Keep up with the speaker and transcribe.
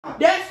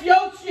That's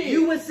your shit.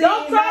 You was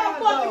Don't sitting try down,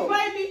 to fucking though.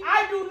 play me.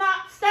 I do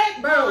not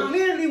stink, Bro,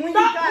 literally when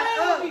Stop you got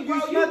up, me,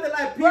 you smelled it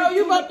like bro,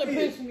 you about to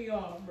piss. piss me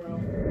off, bro.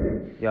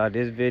 Y'all,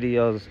 this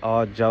video is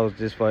all jokes,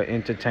 just for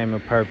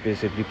entertainment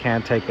purpose. If you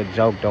can't take a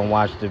joke, don't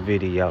watch the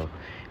video.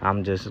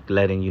 I'm just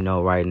letting you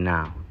know right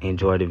now.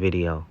 Enjoy the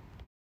video.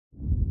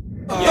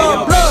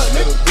 Yeah,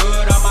 little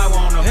good, I might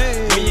wanna.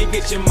 When you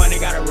get your money,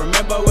 gotta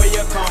remember where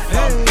you come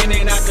from. In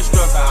and out the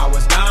struggle, I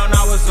was down,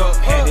 I was up.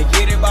 Had to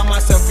get it by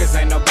myself, cause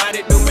ain't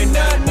nobody do me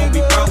nothing. Won't be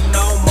broke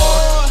no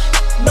more.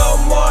 No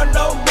more,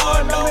 no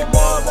more, no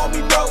more. Won't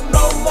be broke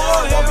no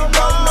more. Won't be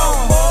broke no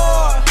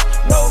more.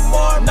 No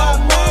more, no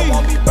more.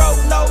 Won't be broke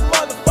no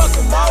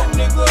motherfucking more,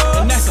 nigga.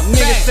 And that's a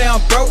nigga say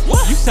I'm broke.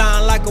 You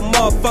sound like a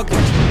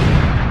motherfucker.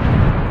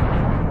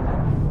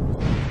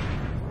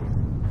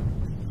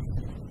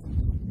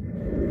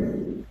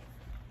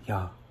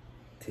 Y'all,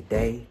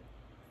 today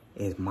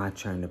is my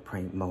turn to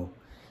prank Mo.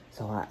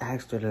 So I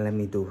asked her to let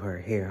me do her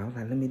hair. I was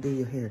like, let me do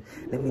your hair.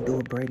 Let me do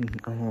a braiding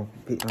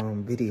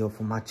video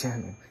for my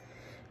channel.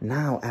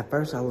 Now, at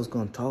first I was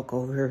going to talk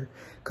over her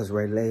because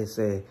Ray Leigh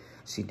said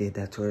she did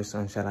that to her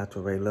son. Shout out to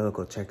Ray Love.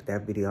 Go check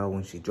that video out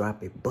when she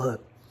drop it.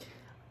 But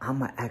I'm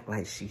going to act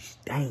like she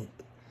stank.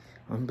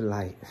 I'm be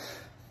like,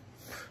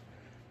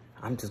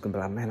 I'm just going to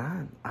be like,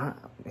 man,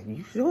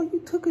 you sure you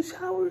took a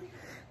shower?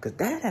 Cause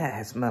that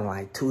ass smell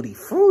like Tutti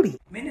Frutti.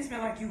 Man, it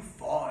smell like you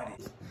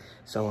farted.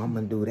 So I'm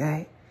gonna do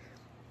that.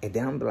 And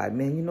then I'm be like,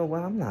 man, you know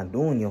what? I'm not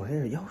doing your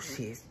hair. Your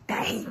shit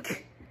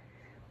stank.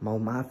 Mo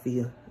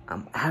Mafia,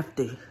 I'm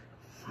after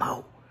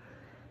Mo.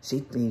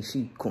 She thinks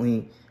she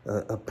queen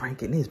of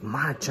pranking. It's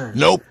my turn.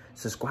 Nope.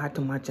 Subscribe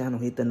to my channel.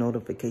 Hit the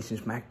notification.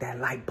 Smack that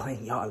like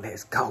button. Y'all,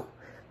 let's go.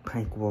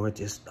 Prank war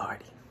just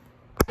started.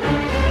 Y'all,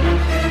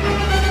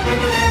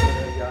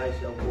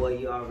 it's your boy.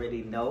 You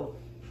already know.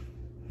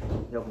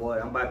 Yo, boy,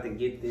 I'm about to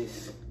get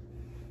this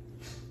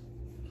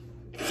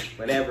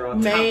whatever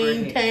on top of her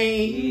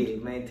head. Yeah,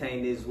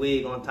 maintain this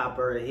wig on top of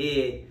her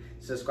head.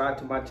 Subscribe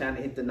to my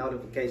channel, hit the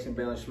notification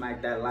bell, and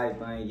smack that like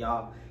button.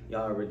 Y'all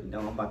already know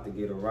I'm about to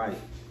get it right.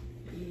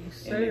 Yes,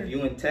 sir. And if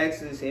you in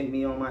Texas, hit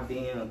me on my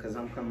DM, because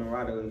I'm coming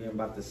right over here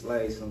about to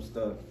slay some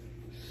stuff.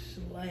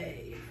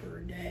 Slay for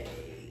day.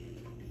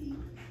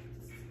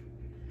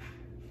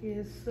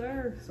 Yes,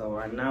 sir. So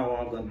right now,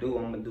 what I'm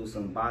going to do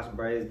some box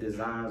braids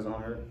designs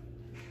on her.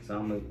 So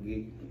I'm gonna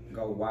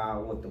go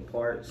wild with the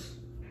parts.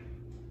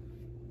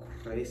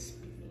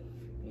 Crispy.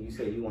 You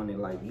said you wanted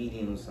like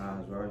medium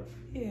size, right?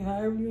 Yeah,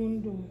 however you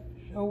want to do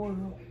it. Your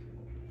world.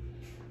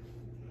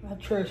 I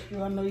trust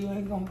you. I know you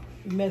ain't gonna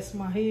mess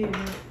my head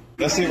up.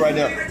 That's it right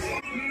there.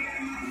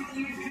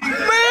 Man,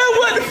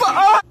 what the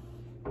fuck?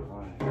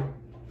 Alright.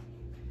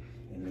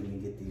 And let me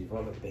get these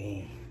rubber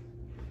bands.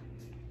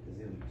 Cause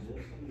it was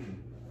just me.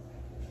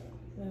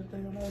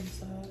 Everything on the other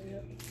side,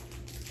 yep.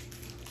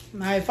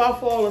 Now, if I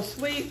fall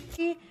asleep...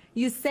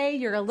 You say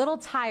you're a little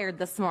tired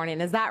this morning,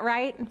 is that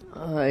right?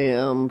 I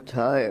am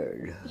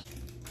tired.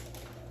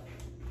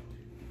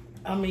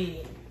 I mean,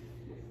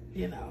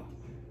 you know.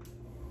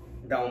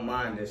 Don't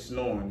mind the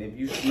snoring. If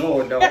you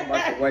snore, though, I'm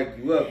about to wake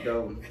you up,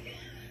 though.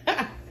 You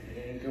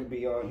ain't gonna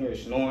be on here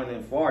snoring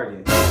and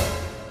farting.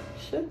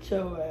 Shut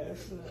your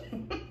ass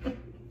up.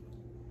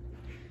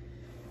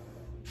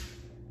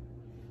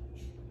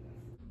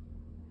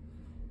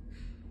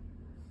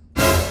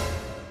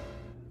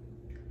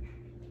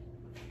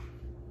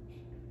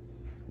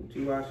 What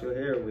you wash your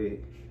hair with?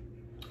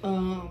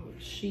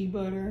 Shea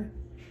butter,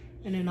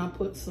 and then I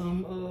put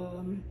some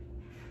of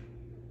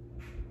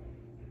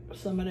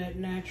that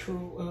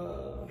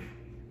natural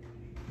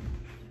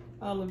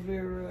aloe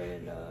vera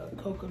and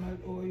coconut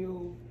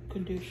oil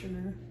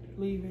conditioner,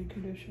 leave-in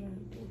conditioner.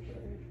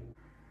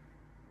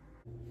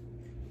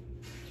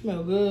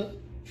 Smell good.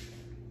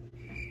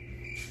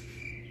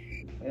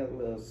 Smell a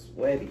little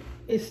sweaty.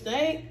 It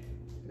stank.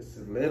 Just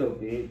a little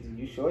bit.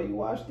 You sure you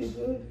washed it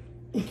good?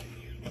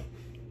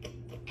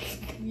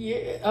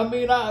 Yeah, I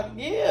mean,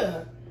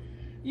 yeah.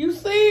 You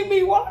seen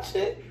me wash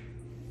it.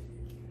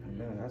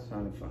 No, that's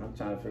I'm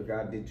trying to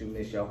figure out, did you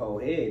miss your whole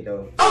head,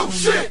 though? Oh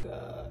shit!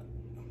 God.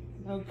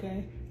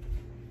 Okay.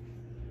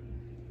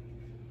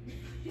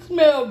 You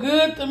smell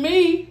good to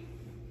me.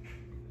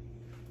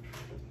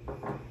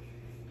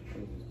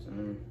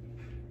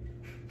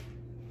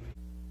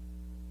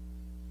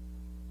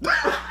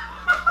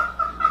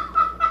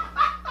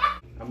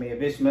 I mean, if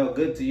it smelled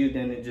good to you,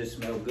 then it just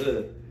smelled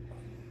good.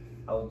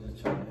 I was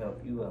just trying to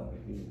help you out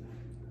here.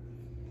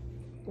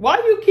 Why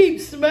you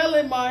keep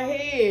smelling my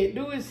head?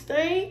 Do it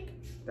stink?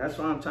 That's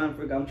what I'm trying to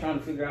figure. I'm trying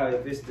to figure out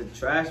if it's the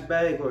trash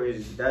bag or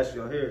is that's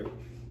your hair.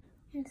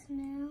 Yes,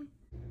 ma'am.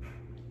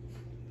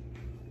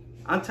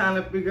 I'm trying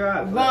to figure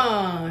out.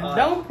 Vaughn,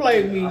 don't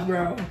play me,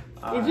 bro.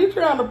 Is you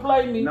trying to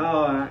play me?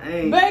 No, I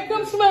ain't. Babe,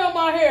 come smell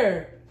my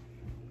hair.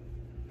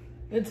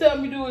 And tell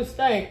me do it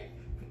stink.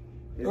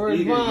 It's or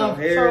is either your Vaughn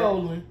hair.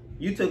 trolling?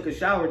 You took a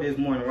shower this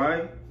morning,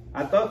 right?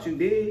 I thought you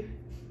did.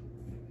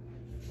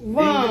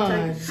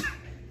 Vaughn.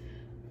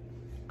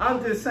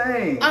 I'm just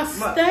saying. I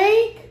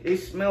stink? It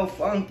smell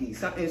funky.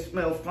 Something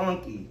smell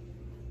funky.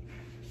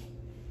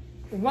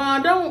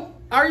 Vaughn, don't.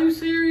 Are you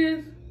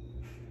serious?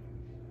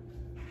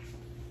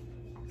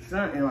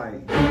 Something like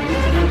in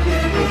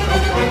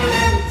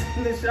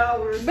the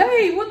shower.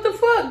 Babe, what the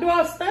fuck? Do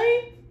I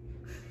stink?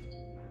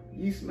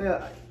 You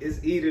smell.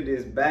 It's either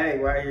this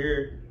bag right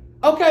here.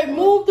 Okay,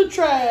 move the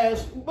trash.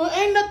 But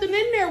ain't nothing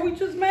in there. We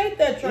just made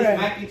that trash. There's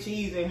mac and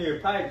cheese in here.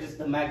 Probably just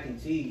the mac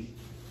and cheese.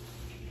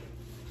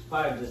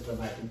 Probably just the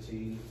mac and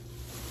cheese.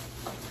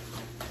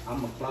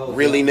 I'ma close.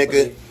 Really,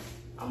 nigga?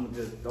 I'ma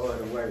just throw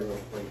it away real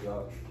quick,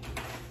 y'all.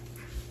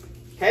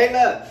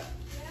 Kayla,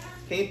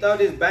 can you throw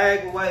this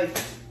bag away?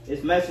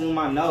 It's messing with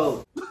my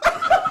nose.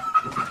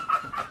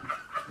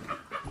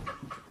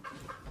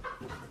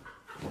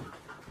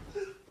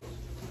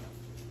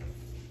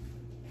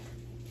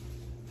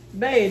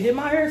 Babe, did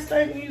my hair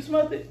stink when you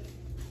smelled it?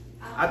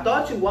 I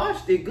thought you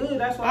washed it good.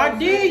 That's why I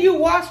did. You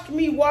watched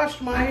me wash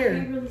my hair.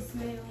 It really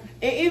smells.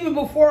 And even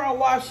before I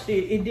washed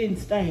it, it didn't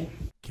stink.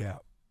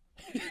 Cap.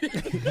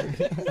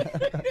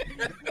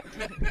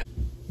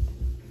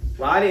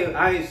 Well, I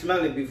didn't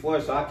smell it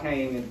before, so I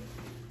can't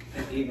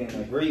even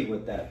agree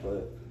with that.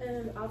 But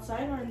And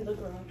outside or in the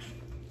garage?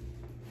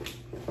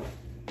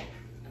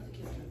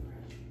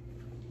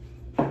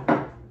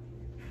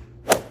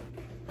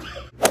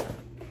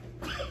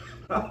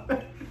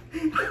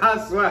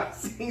 I swear I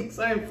seen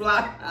something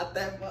fly out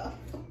that mouth.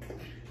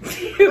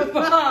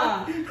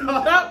 Stop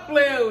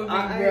playing with me,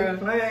 I bro. ain't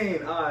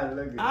playing. All right,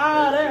 look at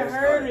That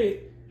hurt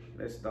it.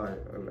 Let's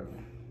start. Hold on.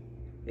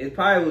 It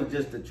probably was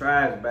just a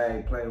trash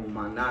bag playing with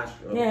my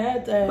nostril. Yeah, it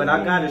had to have But I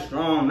been. got a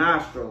strong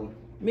nostril.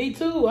 Me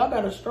too. I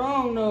got a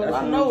strong nose. That's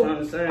I what know. I'm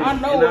trying to say. I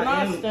know And when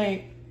I I am-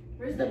 stink.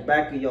 The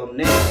back of your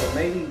neck,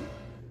 so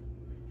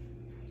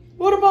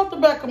What about the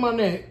back of my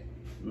neck?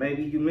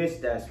 maybe you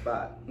missed that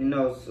spot. You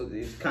know, so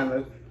it's kind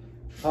of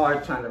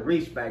hard trying to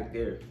reach back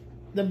there.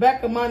 The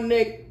back of my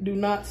neck do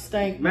not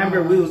stink.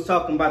 Remember, Mom. we was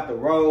talking about the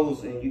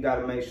rolls, and you got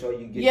to make sure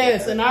you get.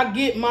 Yes, that. and I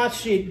get my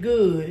shit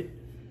good.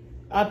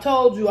 I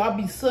told you I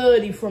be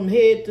suddy from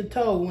head to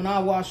toe when I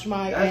wash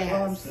my That's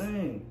what I'm ass.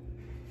 saying.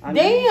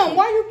 Damn,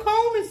 why you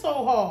combing so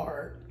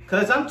hard?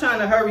 Cause I'm trying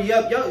to hurry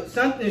up. Yo,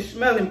 something's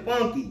smelling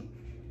funky.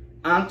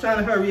 I'm trying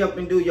to hurry up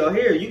and do your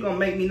hair. You gonna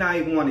make me not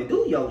even want to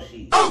do your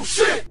shit. Oh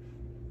shit!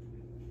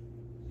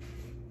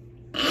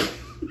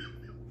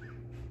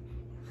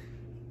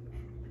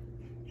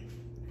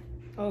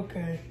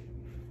 Okay.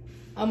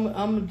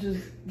 I'm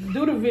just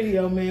do the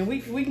video, man.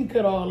 We can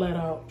cut all that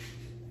out.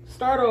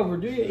 Start over.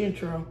 Do your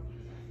intro.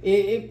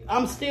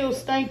 I'm still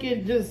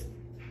stinking. Just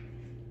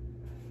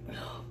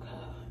oh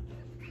god.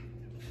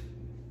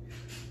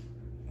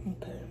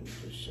 Okay, let me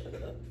just shut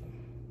up.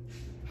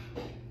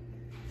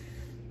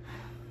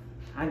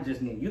 I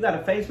just need. You got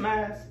a face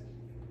mask?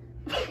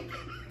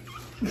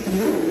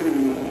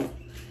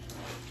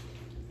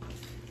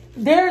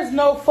 There's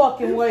no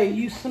fucking way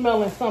you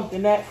smelling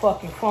something that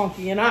fucking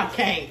funky and I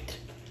can't.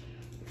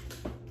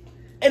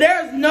 And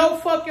there's no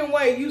fucking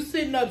way you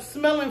sitting up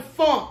smelling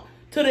funk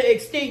to the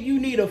extent you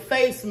need a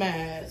face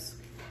mask.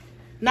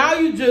 Now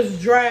you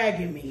just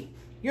dragging me.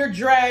 You're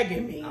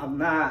dragging me. I'm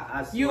not.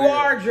 I swear. You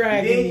are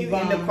dragging then me, you in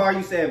Vaughn. the car.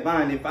 You said,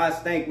 "Vaughn, if I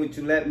stink, would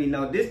you let me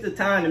know?" This the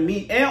time to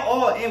meet.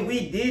 And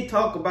we did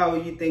talk about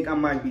what you think I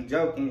might be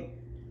joking.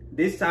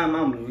 This time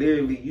I'm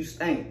literally you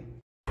stink.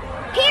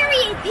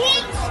 Period,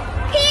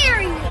 bitch.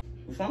 Period.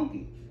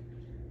 Funky.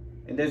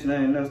 And there's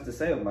nothing else to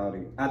say about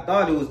it. I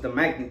thought it was the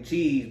mac and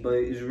cheese, but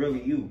it's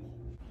really you.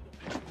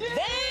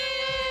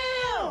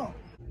 Damn!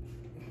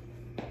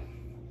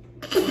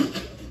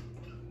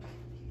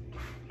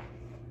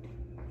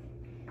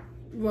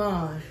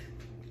 Ron,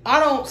 I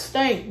don't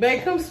stink.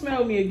 Babe, come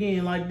smell me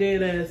again like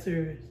dead ass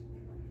serious.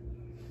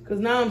 Cause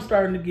now I'm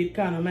starting to get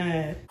kind of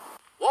mad.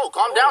 Whoa,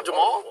 calm down,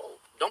 Jamal.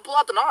 Don't pull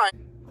out the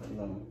knife. Hold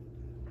on.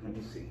 Let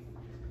me see.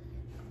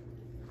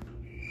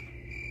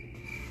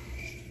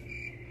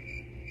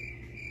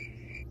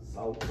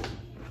 So,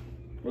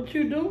 What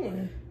you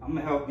doing? I'm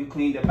gonna help you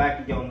clean the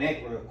back of your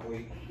neck real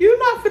quick. You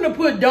not finna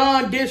put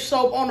Dawn dish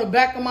soap on the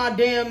back of my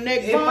damn neck,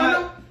 It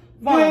might-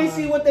 Vaughn. You ain't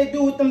see what they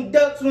do with them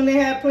ducks when they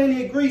had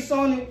plenty of grease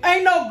on it?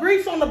 Ain't no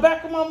grease on the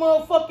back of my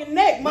motherfucking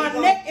neck. My We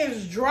gon- neck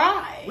is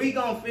dry. We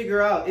gonna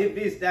figure out if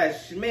it's that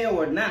smell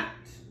or not.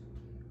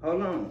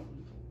 Hold on.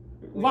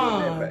 We get that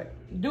Vaughn, back.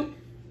 do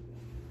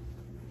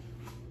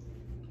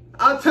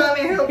I'm trying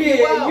to help you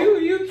yeah, out.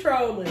 you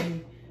trolling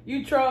me.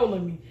 You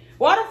trolling me.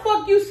 Why the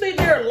fuck you sitting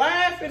there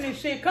laughing and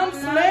shit? Come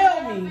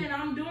smell me.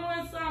 I'm doing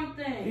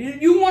something.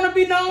 You want to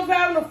be known for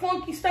having a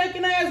funky,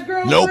 stinking ass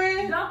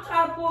girlfriend? Don't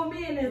try to pull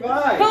me in this.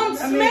 Right. Come I mean,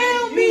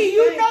 smell me.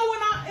 You stink. know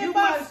when if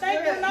I stink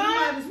or You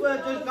not. might as well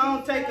just go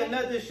and take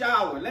another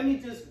shower. Let me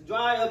just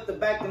dry up the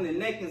back of the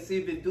neck and see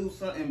if it do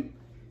something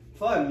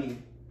for me.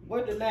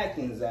 Where the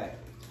napkins at?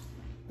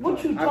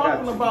 What you I got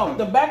talking you. about?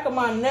 The back of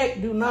my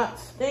neck do not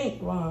stink,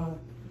 Ron.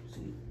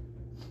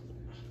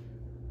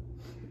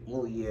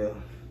 Oh yeah.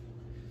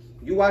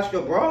 You washed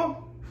your bra?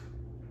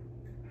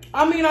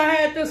 I mean, I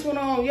had this one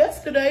on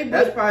yesterday,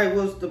 That's but probably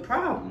was the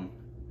problem.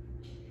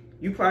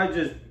 You probably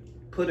just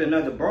put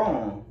another bra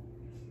on.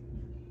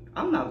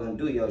 I'm not gonna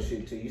do your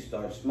shit till you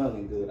start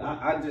smelling good.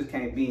 I just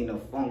can't be in a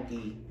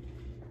funky,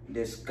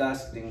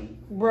 disgusting.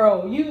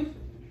 Bro, you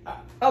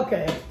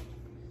okay?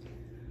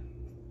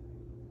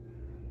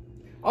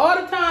 All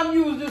the time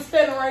you was just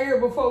standing right here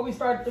before we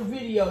started the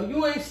video.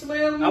 You ain't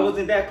smell me. I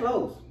wasn't that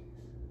close.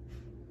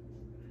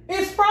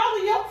 It's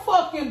probably your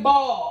fucking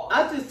balls.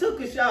 I just took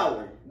a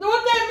shower.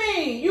 What that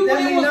mean? You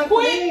That it mean was I'm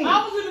quick. clean.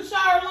 I was in the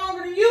shower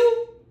longer than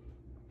you.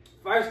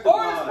 First of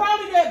Or all, it's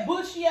probably that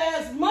bushy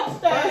ass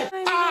mustache.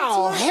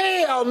 Oh,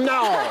 hell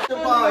no. first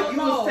of all, you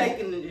was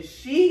taking the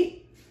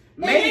sheet.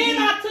 And then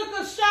I took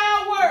a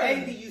shower.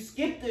 Maybe you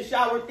skipped the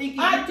shower thinking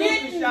I you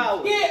took the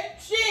shower. didn't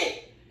skip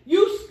shit.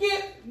 You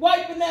skipped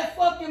wiping that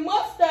fucking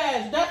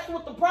mustache. That's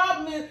what the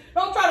problem is.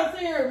 Don't try to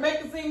sit here and make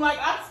it seem like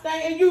I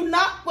stink and you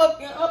not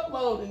fucking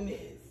uploading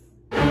this.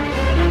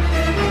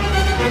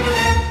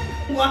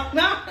 Why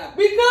not? Because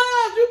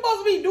you supposed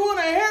to be doing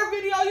a hair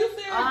video. You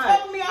sitting here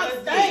telling me I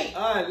stink.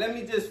 Alright, let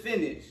me just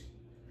finish.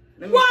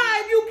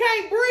 Why if you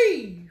can't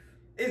breathe?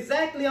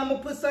 Exactly, I'm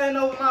gonna put something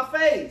over my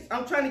face.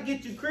 I'm trying to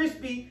get you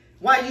crispy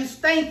while you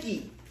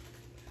stanky.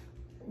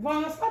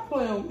 Vaughn, stop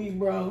playing with me,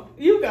 bro.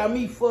 You got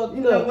me fucked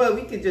You know up. what?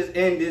 We could just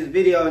end this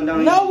video and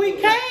don't. No, we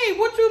can't.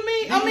 What you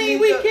mean? I mean,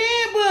 we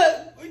can,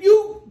 but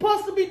you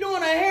supposed to be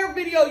doing a hair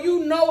video.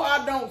 You know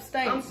I don't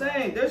stink. I'm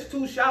saying there's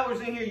 2 showers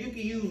in here. You can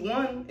use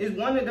one. Is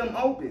one of them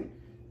open?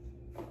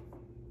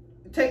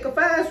 Take a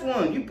fast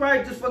one. You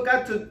probably just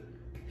forgot to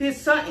hit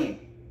something.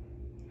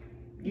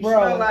 You Bro,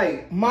 smell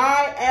like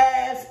my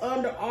ass,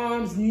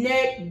 underarms,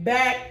 neck,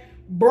 back,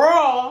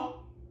 bra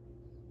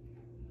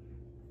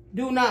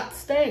do not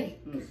stink.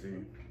 Let me see.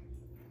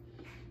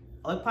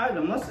 Oh, it's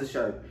probably the mustard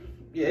shirt.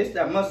 Yeah, it's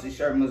that mustard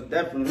shirt most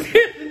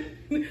definitely.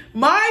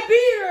 My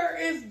beater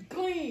is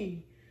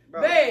clean.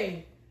 Bro.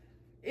 Babe,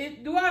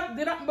 did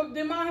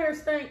my hair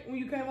stink when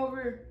you came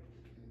over here?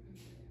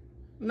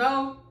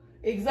 No?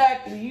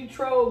 Exactly. You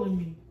trolling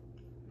me.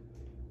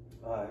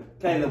 Alright,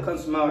 Kayla, come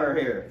smell her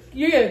hair.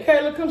 Yeah,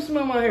 Kayla, come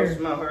smell my hair. Come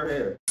smell her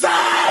hair.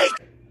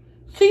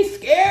 She's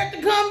scared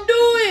to come do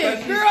it. But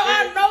she's Girl,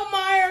 scared. I know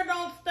my hair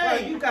don't Bro,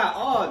 stink. you got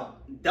all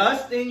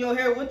dust in your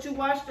hair. What you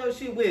wash those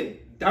shit with?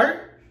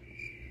 Dirt?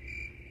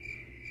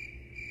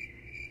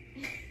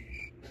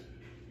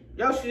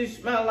 Your shit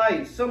smell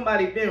like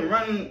somebody been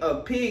running a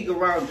pig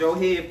around your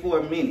head for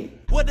a minute.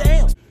 What the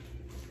hell?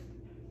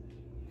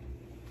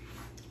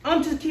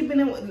 I'm just keeping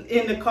it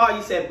in the car.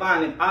 You said,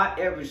 Vaughn, if I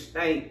ever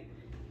stink,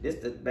 this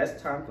the best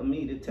time for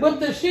me to tell you. But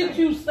the shit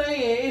you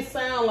saying, it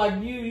sound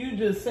like you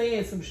just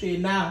saying some shit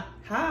now.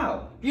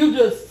 How? You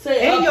just said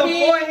And your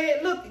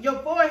forehead, look, your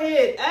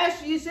forehead.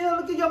 Ashley, you said,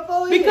 look at your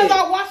forehead. because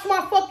I washed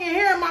my fucking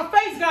hair and my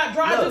face got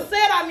dry. I Look. just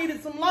said I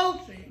needed some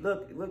lotion.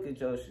 Look at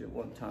your shit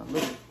one time.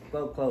 Look,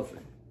 go closer.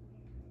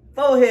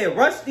 Forehead,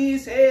 rusty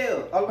as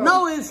hell. Hold on.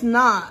 No, it's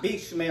not. Big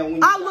smell when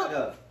you I got look-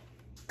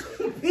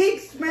 up. Big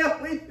smell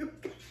when you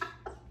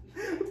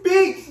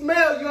big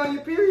smell. You on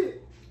your period?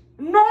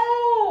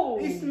 No.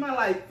 You smell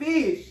like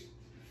fish.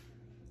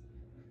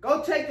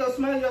 Go take your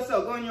smell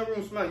yourself. Go in your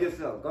room, smell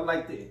yourself. Go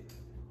like this.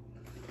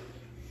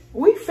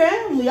 We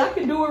family. I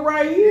can do it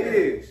right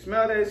here. Yeah,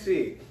 smell that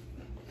shit.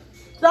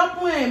 Stop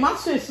playing. My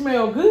shit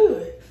smell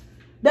good.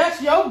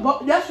 That's your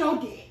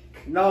dick.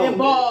 No, And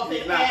balls it's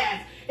and not.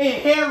 ass and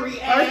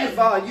hairy ass. First of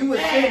all, you was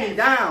ass. sitting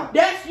down.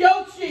 That's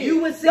your shit. You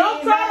was Don't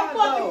sitting try down, to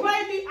fucking though.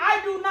 play me.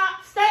 I do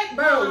not stink,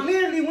 Bro,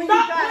 literally when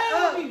Stop you got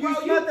playing up, with me, you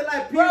bro. smelled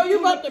like Bro, you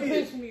tuna about to fish.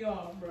 piss me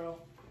off, bro.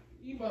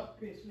 You about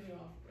to piss me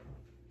off.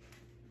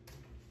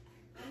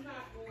 I'm not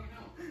going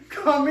out.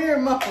 Come here,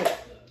 mama.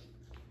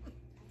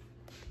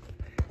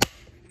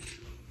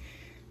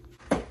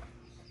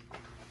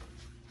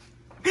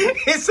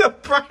 It's a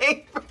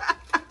prank.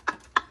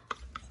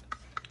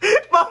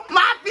 But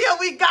my feel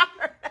we got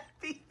her at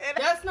the end.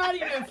 That's not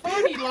even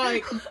funny.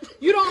 Like,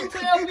 you don't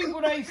tell people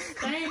they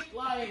stink.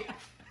 Like,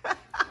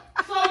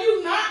 so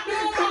you not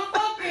doing my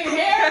fucking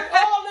hair?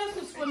 All this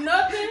is for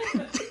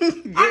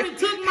nothing? I done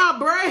took my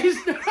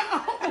braids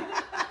down.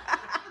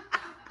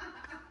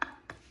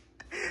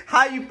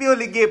 How you feel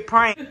to get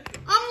pranked?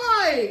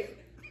 I'm like,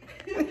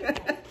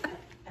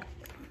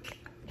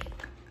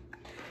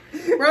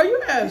 bro,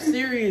 you have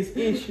serious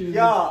issues.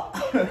 Y'all.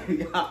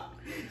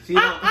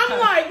 I'm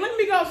like, let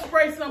me go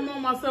spray something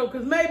on myself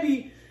because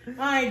maybe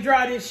I ain't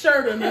dry this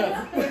shirt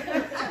enough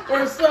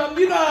or something.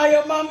 You know how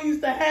your mama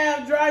used to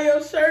have dry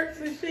your shirts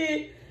and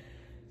shit?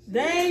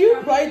 Dang, you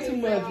play too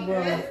much,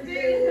 bro.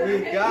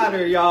 We got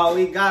her, y'all.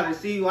 We got her.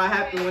 See what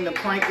happened when the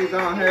prank is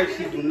on her?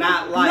 She do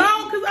not like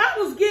No, because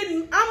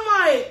I'm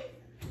like,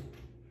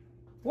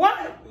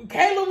 what?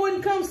 Kayla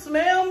wouldn't come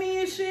smell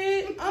me and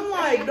shit? I'm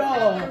like,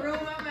 dog.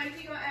 I'm like,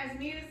 she gonna ask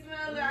me to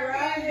smell it.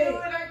 I can't do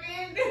it. I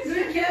can't do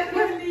it. She can't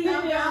put me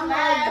in. I'm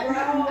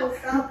like, bro,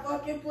 stop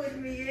fucking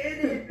putting me in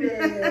it,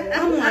 man.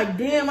 I'm like,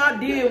 damn, I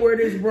did wear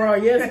this bra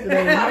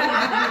yesterday.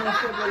 I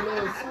was a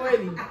little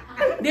sweaty.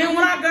 Then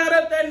when I got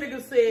up, that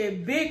nigga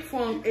said big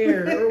funk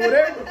air or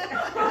whatever.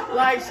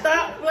 Like,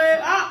 stop playing.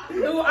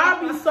 I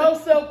be so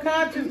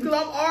self-conscious because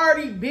I'm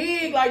already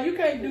big. Like, you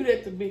can't do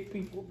that to big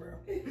people, bro.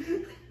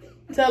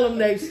 Tell them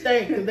they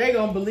stink, because they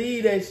gonna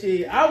believe that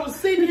shit. I was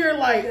sitting here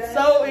like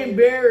so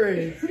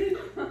embarrassed.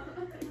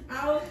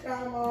 I was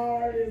trying my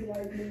hardest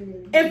like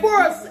me. And for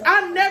us,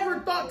 I never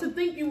thought to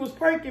think you was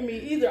pranking me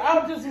either.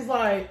 I just was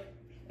like,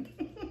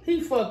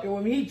 he fucking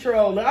with me, he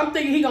trolling. I'm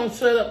thinking he gonna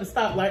shut up and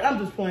stop, like, I'm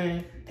just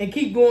playing. And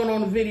keep going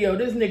on the video.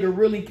 This nigga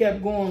really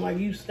kept going like,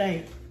 you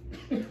stink.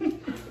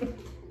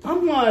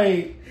 I'm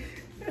like,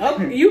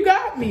 okay, you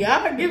got me.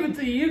 I give it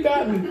to you. You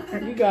got me.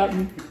 You got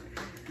me.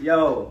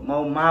 Yo,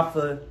 Mo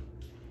Mafia.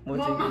 Mo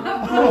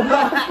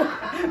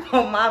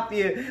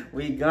Mafia.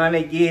 We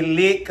gonna get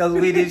lit cause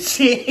we the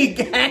shit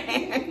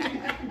gang.